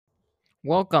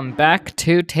Welcome back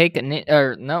to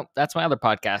nope, that's my other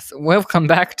podcast. Welcome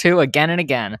back to Again and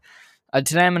Again.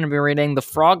 Today I'm going to be reading The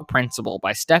Frog Principle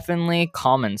by Stephen Lee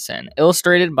Colmanson,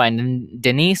 illustrated by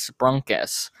Denise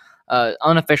Brunkus.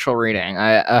 Unofficial reading.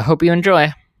 I hope you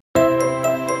enjoy.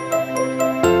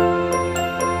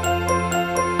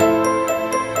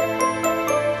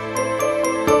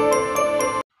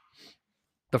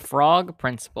 The Frog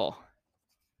Principle.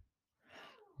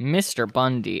 Mr.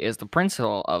 Bundy is the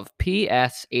principal of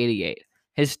PS 88.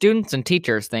 His students and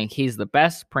teachers think he's the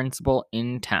best principal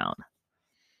in town.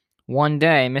 One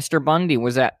day, Mr. Bundy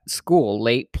was at school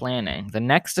late planning the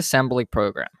next assembly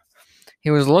program. He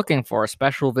was looking for a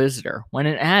special visitor when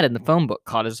an ad in the phone book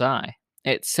caught his eye.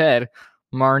 It said,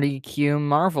 "Marty Q.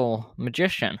 Marvel,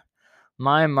 magician.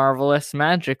 My marvelous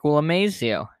magic will amaze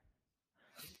you."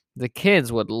 The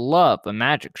kids would love a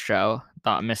magic show,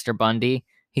 thought Mr. Bundy.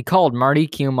 He called Marty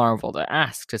Q. Marvel to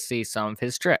ask to see some of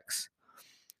his tricks.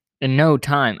 In no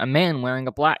time, a man wearing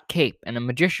a black cape and a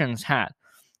magician's hat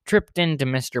tripped into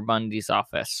Mr. Bundy's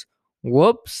office.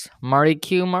 "Whoops, Marty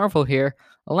Q. Marvel here.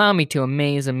 Allow me to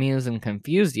amaze, amuse, and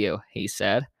confuse you," he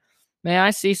said. "May I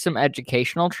see some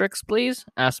educational tricks, please?"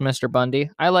 asked Mr.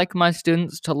 Bundy. "I like my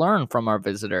students to learn from our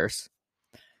visitors."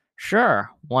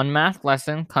 "Sure, one math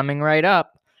lesson coming right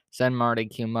up," said Marty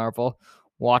Q. Marvel.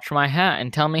 "Watch my hat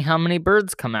and tell me how many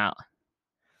birds come out."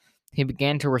 He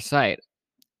began to recite.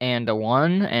 And a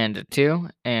 1, and a 2,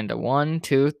 and a 1,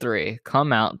 2, 3.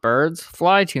 Come out, birds,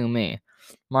 fly to me.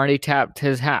 Marty tapped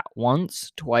his hat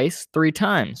once, twice, 3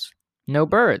 times. No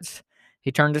birds.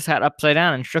 He turned his hat upside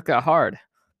down and shook it hard.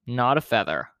 Not a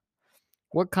feather.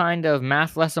 "What kind of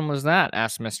math lesson was that?"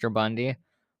 asked Mr. Bundy.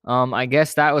 I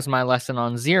guess that was my lesson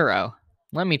on zero.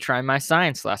 Let me try my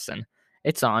science lesson.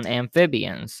 It's on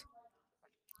amphibians."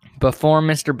 Before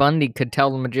Mr. Bundy could tell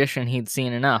the magician he'd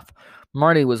seen enough,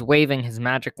 Marty was waving his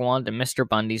magic wand in Mr.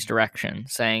 Bundy's direction,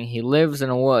 saying he lives in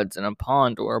the woods in a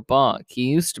pond or a bog. He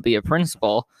used to be a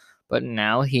principal, but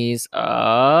now he's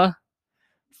a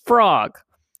frog.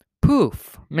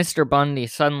 Poof! Mr. Bundy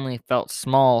suddenly felt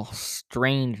small,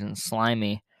 strange, and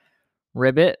slimy.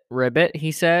 "Ribbit, ribbit,"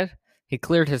 he said. He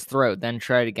cleared his throat, then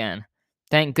tried again.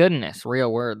 Thank goodness,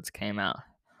 real words came out.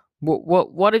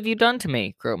 What have you done to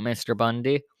me?" croaked Mr.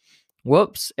 Bundy.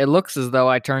 "Whoops, it looks as though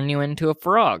I turned you into a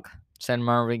frog," said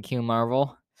Marty Q.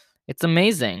 Marvel. "It's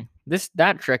amazing.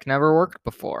 That trick never worked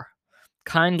before."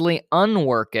 "Kindly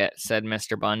unwork it," said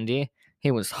Mr. Bundy. He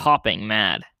was hopping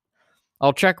mad.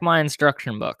 "I'll check my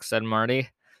instruction book," said Marty.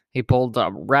 He pulled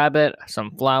a rabbit,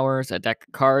 some flowers, a deck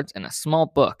of cards, and a small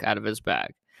book out of his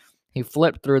bag. He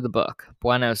flipped through the book.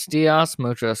 "Buenos dias,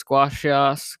 muchas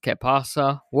gracias, que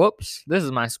pasa?" "Whoops, this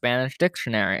is my Spanish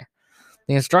dictionary.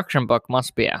 The instruction book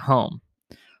must be at home."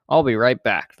 "I'll be right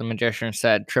back," the magician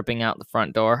said, tripping out the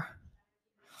front door.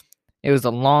 It was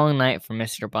a long night for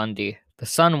Mr. Bundy. The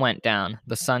sun went down.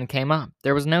 The sun came up.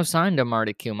 There was no sign of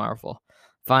Marty Q. Marvel.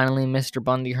 Finally, Mr.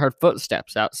 Bundy heard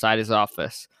footsteps outside his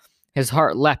office. His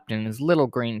heart leapt in his little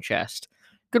green chest.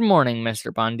 "Good morning,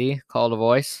 Mr. Bundy," called a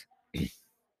voice.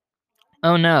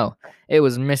 Oh no, it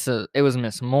was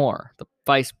Miss Moore, the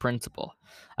vice principal.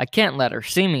 "I can't let her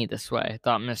see me this way,"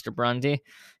 thought Mr. Bundy.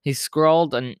 He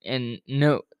scrawled a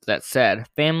note that said,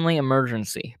 "Family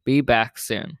emergency. Be back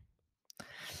soon."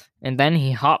 And then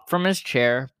he hopped from his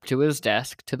chair to his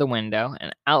desk, to the window,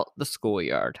 and out the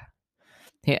schoolyard.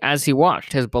 As he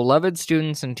watched his beloved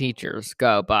students and teachers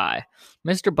go by,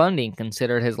 Mr. Bundy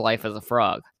considered his life as a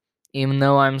frog. "Even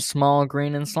though I'm small,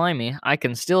 green, and slimy, I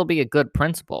can still be a good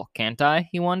principal, can't I?"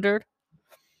 he wondered.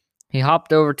 He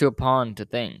hopped over to a pond to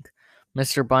think.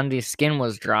 Mr. Bundy's skin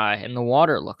was dry, and the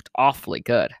water looked awfully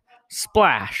good.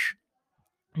 Splash!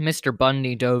 Mr.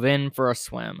 Bundy dove in for a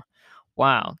swim.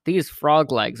 "Wow, these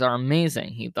frog legs are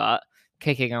amazing," he thought,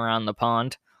 kicking around the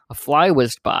pond. A fly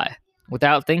whizzed by.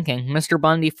 Without thinking, Mr.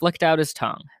 Bundy flicked out his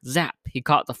tongue. Zap! He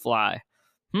caught the fly.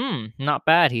 Not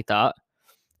bad, he thought.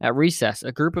 At recess,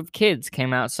 a group of kids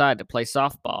came outside to play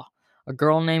softball. A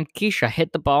girl named Keisha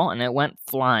hit the ball and it went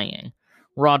flying.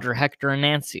 Roger, Hector, and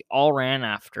Nancy all ran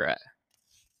after it.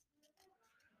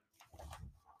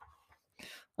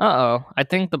 "Uh-oh, I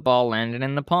think the ball landed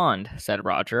in the pond," said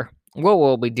Roger. "What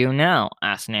will we do now?"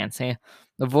 asked Nancy.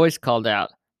 The voice called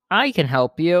out, "I can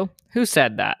help you." "Who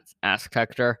said that?" asked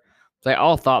Hector. They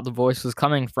all thought the voice was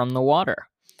coming from the water.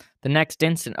 The next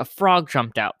instant, a frog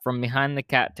jumped out from behind the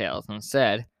cattails and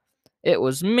said, "It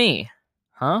was me."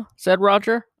 "Huh?" said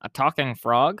Roger. "A talking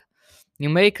frog?" "You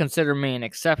may consider me an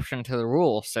exception to the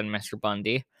rule," said Mr.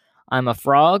 Bundy. "I'm a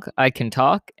frog, I can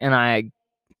talk, and I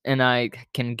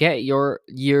can get your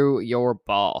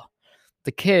ball."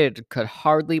 The kid could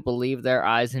hardly believe their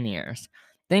eyes and ears.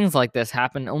 Things like this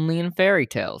happen only in fairy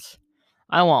tales.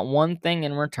 I want one thing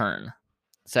in return,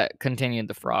 continued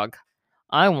the frog.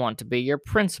 I want to be your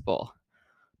principal.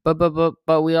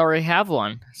 But we already have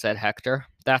one, said Hector.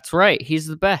 That's right, he's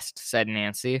the best, said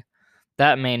Nancy.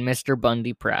 That made Mr.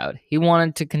 Bundy proud. He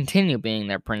wanted to continue being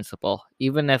their principal,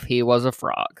 even if he was a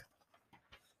frog.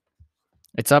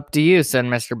 It's up to you, said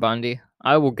Mr. Bundy.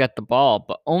 I will get the ball,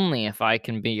 but only if I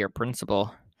can be your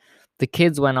principal. The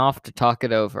kids went off to talk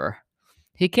it over.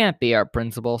 He can't be our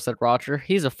principal, said Roger.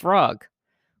 He's a frog.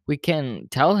 We can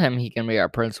tell him he can be our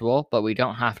principal, but we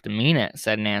don't have to mean it,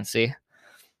 said Nancy.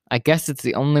 I guess it's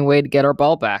the only way to get our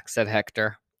ball back, said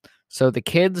Hector. So the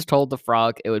kids told the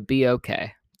frog it would be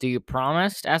okay. Do you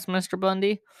promise? Asked Mr.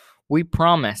 Bundy. We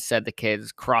promise, said the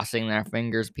kids, crossing their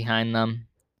fingers behind them.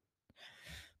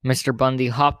 Mr. Bundy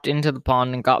hopped into the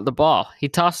pond and got the ball. He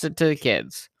tossed it to the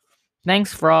kids.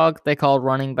 Thanks, Frog, they called,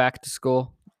 running back to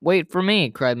school. Wait for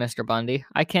me, cried Mr. Bundy.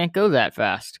 I can't go that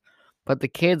fast. But the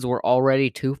kids were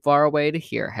already too far away to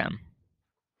hear him.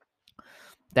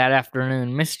 That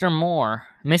afternoon, Miss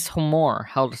Moore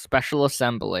held a special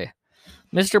assembly.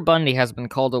 Mr. Bundy has been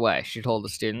called away, she told the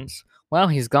students. Well,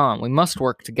 he's gone. We must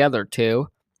work together, too.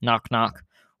 Knock, knock.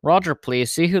 Roger,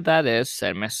 please, see who that is,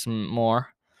 said Miss Moore.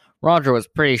 Roger was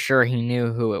pretty sure he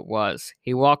knew who it was.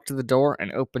 He walked to the door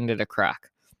and opened it a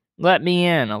crack. Let me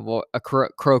in,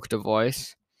 croaked a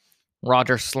voice.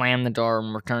 Roger slammed the door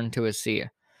and returned to his seat.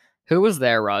 Who was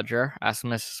there, Roger? Asked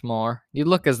Mrs. Moore. You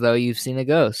look as though you've seen a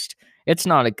ghost. It's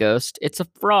not a ghost, it's a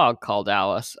frog, called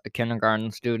Alice, a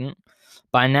kindergarten student.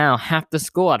 By now, half the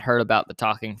school had heard about the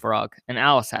talking frog, and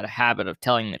Alice had a habit of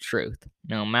telling the truth,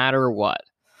 no matter what.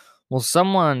 Will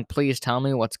someone please tell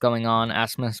me what's going on?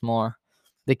 Asked Miss Moore.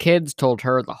 The kids told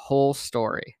her the whole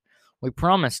story. We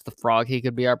promised the frog he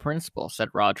could be our principal, said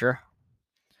Roger.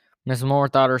 Miss Moore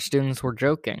thought her students were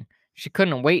joking. She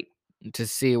couldn't wait to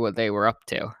see what they were up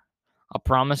to. A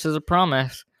promise is a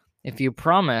promise. If you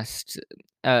promised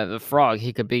the frog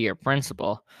he could be your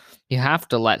principal, you have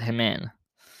to let him in.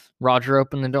 Roger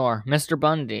opened the door. Mr.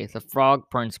 Bundy, the frog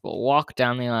principal, walked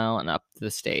down the aisle and up to the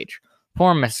stage.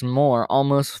 Poor Miss Moore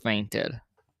almost fainted.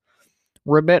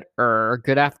 Ribbit,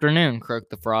 good afternoon, croaked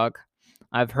the frog.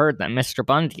 I've heard that Mr.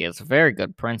 Bundy is a very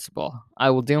good principal. I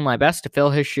will do my best to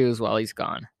fill his shoes while he's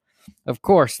gone. Of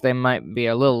course, they might be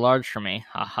a little large for me,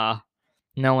 ha.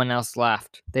 No one else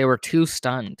laughed. They were too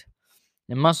stunned.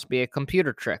 It must be a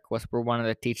computer trick, whispered one of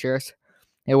the teachers.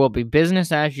 It will be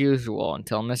business as usual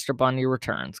until Mr. Bundy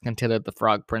returns, continued the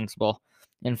frog principal.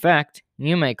 In fact,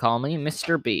 you may call me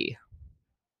Mr. B.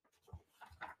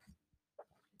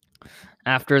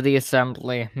 After the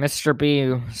assembly, Mr.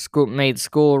 B made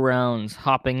school rounds,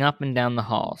 hopping up and down the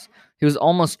halls. He was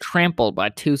almost trampled by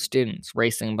two students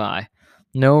racing by.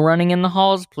 No running in the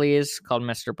halls, please, called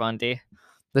Mr. Bundy.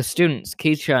 The students,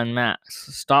 Keisha and Max,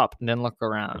 stopped and looked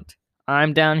around.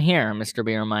 I'm down here, Mr.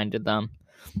 B reminded them.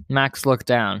 Max looked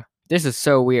down. This is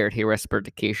so weird, he whispered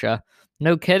to Keisha.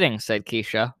 No kidding, said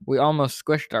Keisha. We almost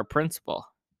squished our principal.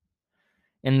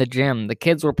 In the gym, the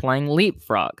kids were playing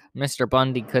leapfrog. Mr.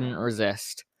 Bundy couldn't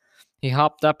resist. He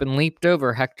hopped up and leaped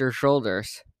over Hector's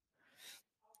shoulders,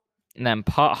 and then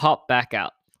hopped back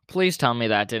out. Please tell me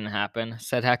that didn't happen,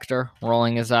 said Hector,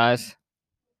 rolling his eyes.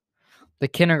 The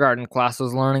kindergarten class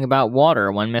was learning about water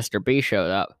when Mr. B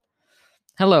showed up.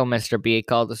 Hello, Mr. B,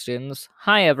 called the students.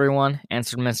 Hi, everyone,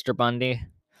 answered Mr. Bundy.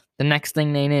 The next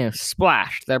thing they knew,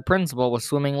 splash, their principal was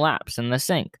swimming laps in the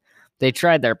sink. They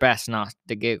tried their best not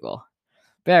to giggle.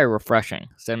 Very refreshing,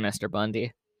 said Mr.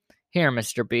 Bundy. Here,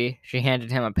 Mr. B. She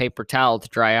handed him a paper towel to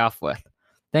dry off with.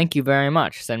 Thank you very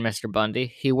much, said Mr. Bundy.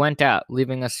 He went out,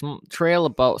 leaving a trail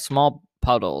of small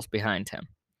puddles behind him.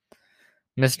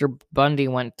 Mr. Bundy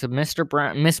went to Miss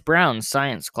Brown's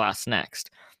science class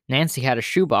next. Nancy had a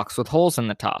shoebox with holes in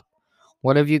the top.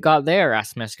 What have you got there?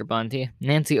 Asked Mr. Bundy.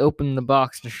 Nancy opened the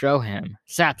box to show him.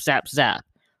 Zap, zap, zap.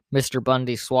 Mr.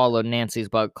 Bundy swallowed Nancy's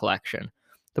bug collection.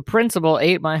 The principal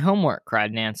ate my homework,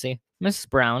 cried Nancy. Miss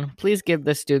Brown, please give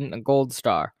this student a gold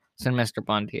star, said Mr.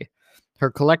 Bundy.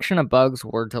 Her collection of bugs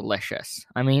were delicious.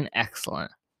 I mean,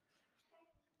 excellent.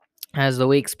 As the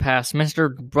weeks passed,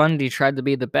 Mr. Bundy tried to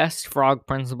be the best frog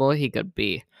principal he could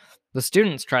be. The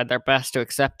students tried their best to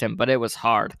accept him, but it was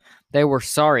hard. They were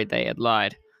sorry they had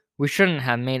lied. We shouldn't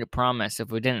have made a promise if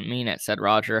we didn't mean it, said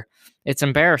Roger. It's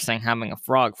embarrassing having a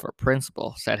frog for a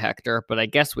principal, said Hector, but I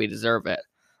guess we deserve it.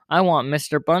 I want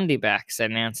Mr. Bundy back,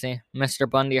 said Nancy. Mr.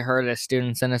 Bundy heard his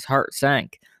students and his heart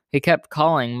sank. He kept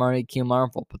calling Marty Q.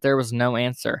 Marvel, but there was no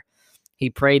answer. He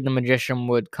prayed the magician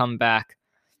would come back.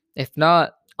 If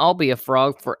not, I'll be a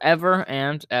frog forever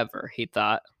and ever, he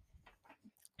thought.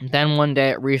 Then one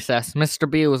day at recess, Mr.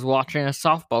 B was watching a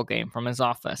softball game from his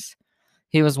office.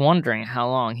 He was wondering how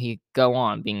long he'd go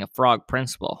on being a frog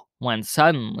principal, when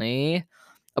suddenly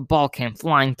a ball came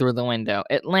flying through the window.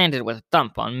 It landed with a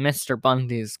thump on Mr.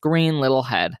 Bundy's green little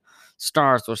head.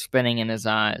 Stars were spinning in his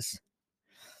eyes.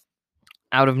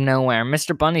 Out of nowhere,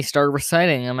 Mr. Bundy started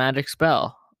reciting a magic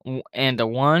spell. And a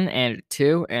 1, and a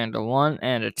 2, and a 1,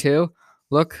 and a 2.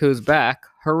 Look who's back.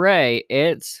 Hooray,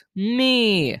 it's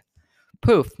me!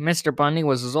 Poof, Mr. Bundy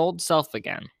was his old self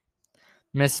again.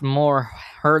 Miss Moore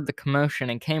heard the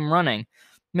commotion and came running.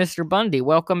 Mr. Bundy,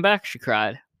 welcome back, she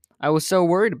cried. I was so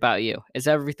worried about you. Is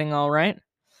everything all right?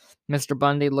 Mr.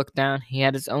 Bundy looked down. He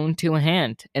had his own 2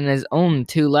 hands and his own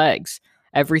 2 legs.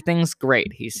 Everything's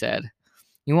great, he said.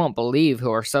 You won't believe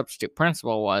who our substitute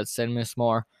principal was, said Miss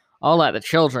Moore. I'll let the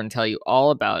children tell you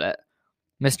all about it.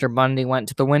 Mr. Bundy went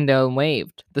to the window and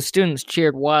waved. The students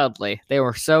cheered wildly. They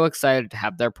were so excited to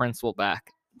have their principal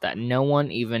back that no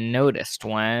one even noticed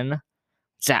when...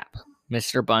 Zap!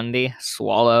 Mr. Bundy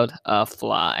swallowed a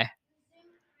fly.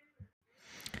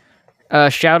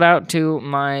 Shout out to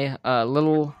my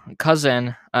little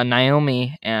cousin,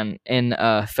 Naomi, and in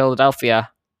Philadelphia.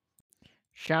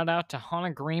 Shout out to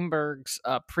Hannah Greenberg's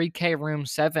pre-K room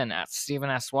 7 at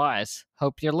Stephen S. Wise.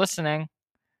 Hope you're listening.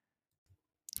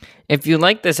 If you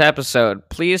like this episode,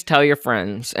 please tell your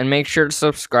friends and make sure to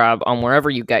subscribe on wherever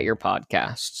you get your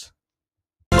podcasts.